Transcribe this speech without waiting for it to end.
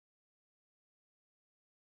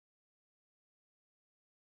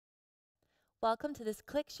Welcome to this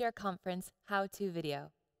ClickShare Conference how-to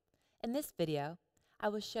video. In this video, I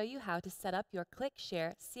will show you how to set up your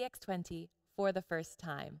ClickShare CX20 for the first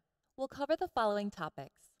time. We'll cover the following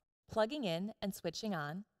topics: plugging in and switching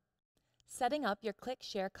on, setting up your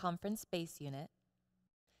ClickShare Conference base unit,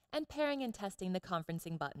 and pairing and testing the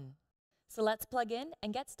conferencing button. So let's plug in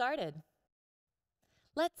and get started.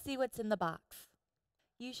 Let's see what's in the box.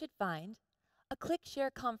 You should find a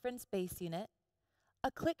ClickShare Conference base unit, a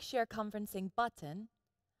ClickShare conferencing button,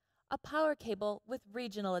 a power cable with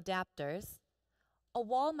regional adapters, a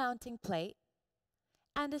wall mounting plate,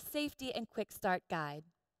 and a safety and quick start guide.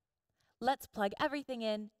 Let's plug everything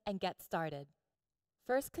in and get started.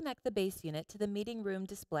 First, connect the base unit to the meeting room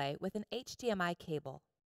display with an HDMI cable.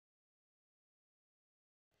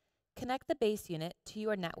 Connect the base unit to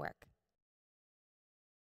your network.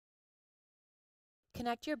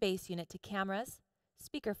 Connect your base unit to cameras,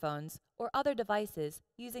 speakerphones, or other devices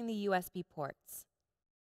using the USB ports.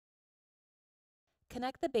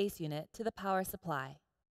 Connect the base unit to the power supply.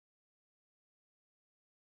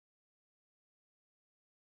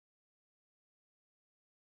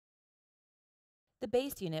 The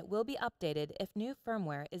base unit will be updated if new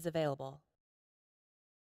firmware is available.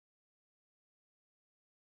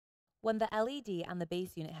 When the LED on the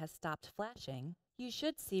base unit has stopped flashing, you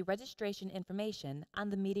should see registration information on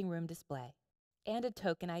the meeting room display and a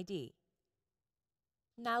token ID.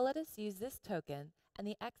 Now let us use this token and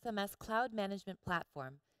the XMS Cloud Management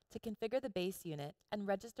Platform to configure the base unit and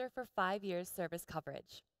register for 5 years service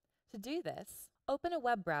coverage. To do this, open a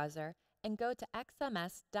web browser and go to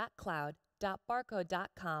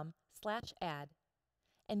xms.cloud.barcode.com/add,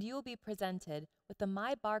 and you will be presented with the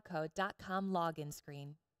mybarcode.com login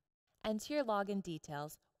screen. Enter your login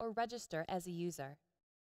details or register as a user,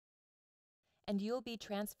 and you will be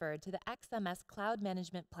transferred to the XMS Cloud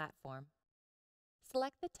Management Platform.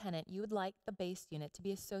 Select the tenant you would like the base unit to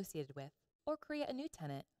be associated with, or create a new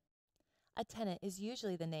tenant. A tenant is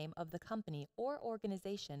usually the name of the company or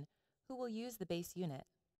organization who will use the base unit.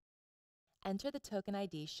 Enter the token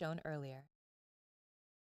ID shown earlier.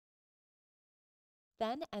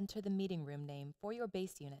 Then enter the meeting room name for your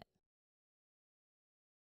base unit.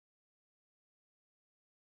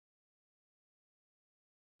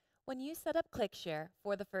 When you set up ClickShare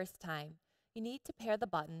for the first time, you need to pair the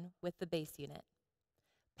button with the base unit.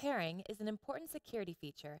 Pairing is an important security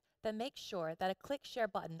feature that makes sure that a ClickShare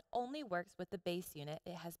button only works with the base unit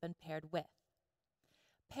it has been paired with.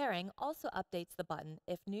 Pairing also updates the button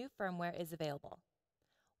if new firmware is available.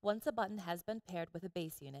 Once a button has been paired with a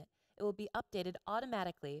base unit, it will be updated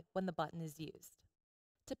automatically when the button is used.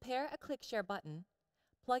 To pair a ClickShare button,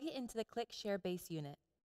 plug it into the ClickShare base unit.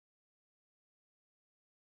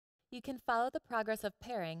 You can follow the progress of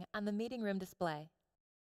pairing on the meeting room display.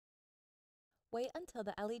 Wait until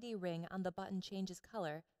the LED ring on the button changes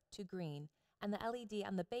color to green and the LED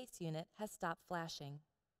on the base unit has stopped flashing.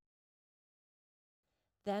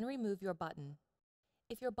 Then remove your button.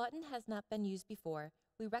 If your button has not been used before,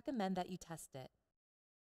 we recommend that you test it.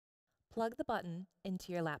 Plug the button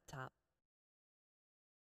into your laptop.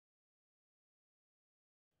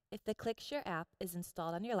 If the ClickShare app is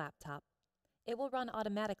installed on your laptop, it will run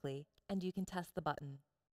automatically and you can test the button.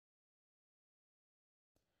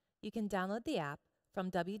 You can download the app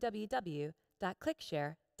from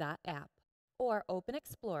www.clickshare.app or open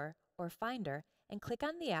Explorer or Finder and click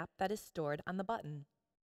on the app that is stored on the button.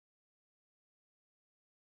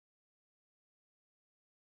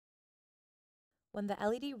 When the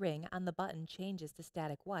LED ring on the button changes to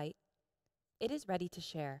static white, it is ready to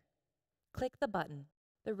share. Click the button.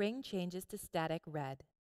 The ring changes to static red,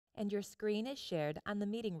 and your screen is shared on the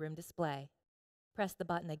meeting room display. Press the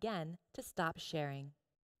button again to stop sharing.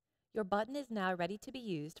 Your button is now ready to be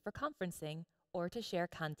used for conferencing or to share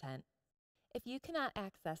content. If you cannot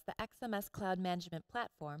access the XMS Cloud Management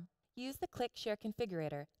Platform, use the ClickShare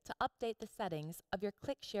configurator to update the settings of your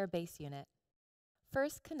ClickShare base unit.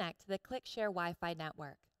 First, connect to the ClickShare Wi-Fi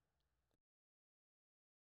network.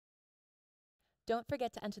 Don't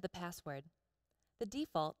forget to enter the password. The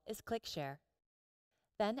default is ClickShare.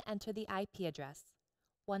 Then enter the IP address,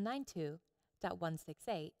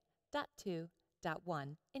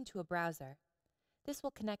 192.168.2.1 into a browser. This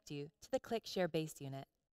will connect you to the ClickShare base unit.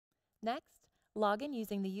 Next, log in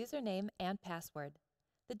using the username and password.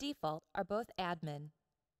 The default are both admin.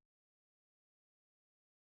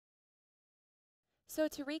 So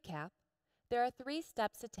to recap, there are 3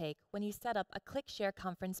 steps to take when you set up a ClickShare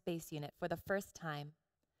Conference base unit for the first time.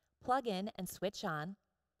 Plug in and switch on.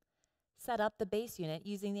 Set up the base unit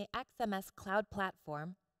using the XMS Cloud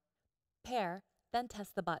Platform. Pair, then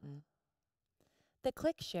test the button. The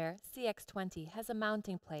ClickShare CX20 has a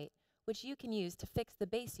mounting plate which you can use to fix the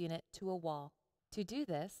base unit to a wall. To do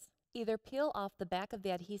this, either peel off the back of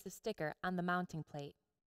the adhesive sticker on the mounting plate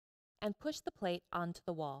and push the plate onto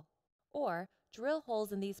the wall, or drill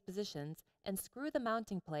holes in these positions and screw the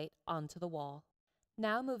mounting plate onto the wall.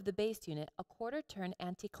 Now move the base unit a quarter turn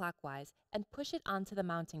anti-clockwise and push it onto the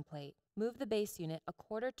mounting plate. Move the base unit a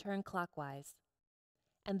quarter turn clockwise,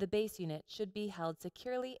 and the base unit should be held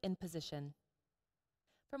securely in position.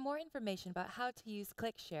 For more information about how to use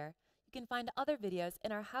ClickShare, you can find other videos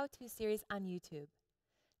in our how-to series on YouTube.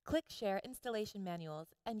 ClickShare installation manuals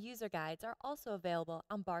and user guides are also available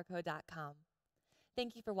on barcode.com.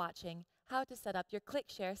 Thank you for watching How to Set Up Your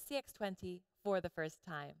ClickShare CX20 for the First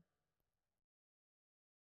Time.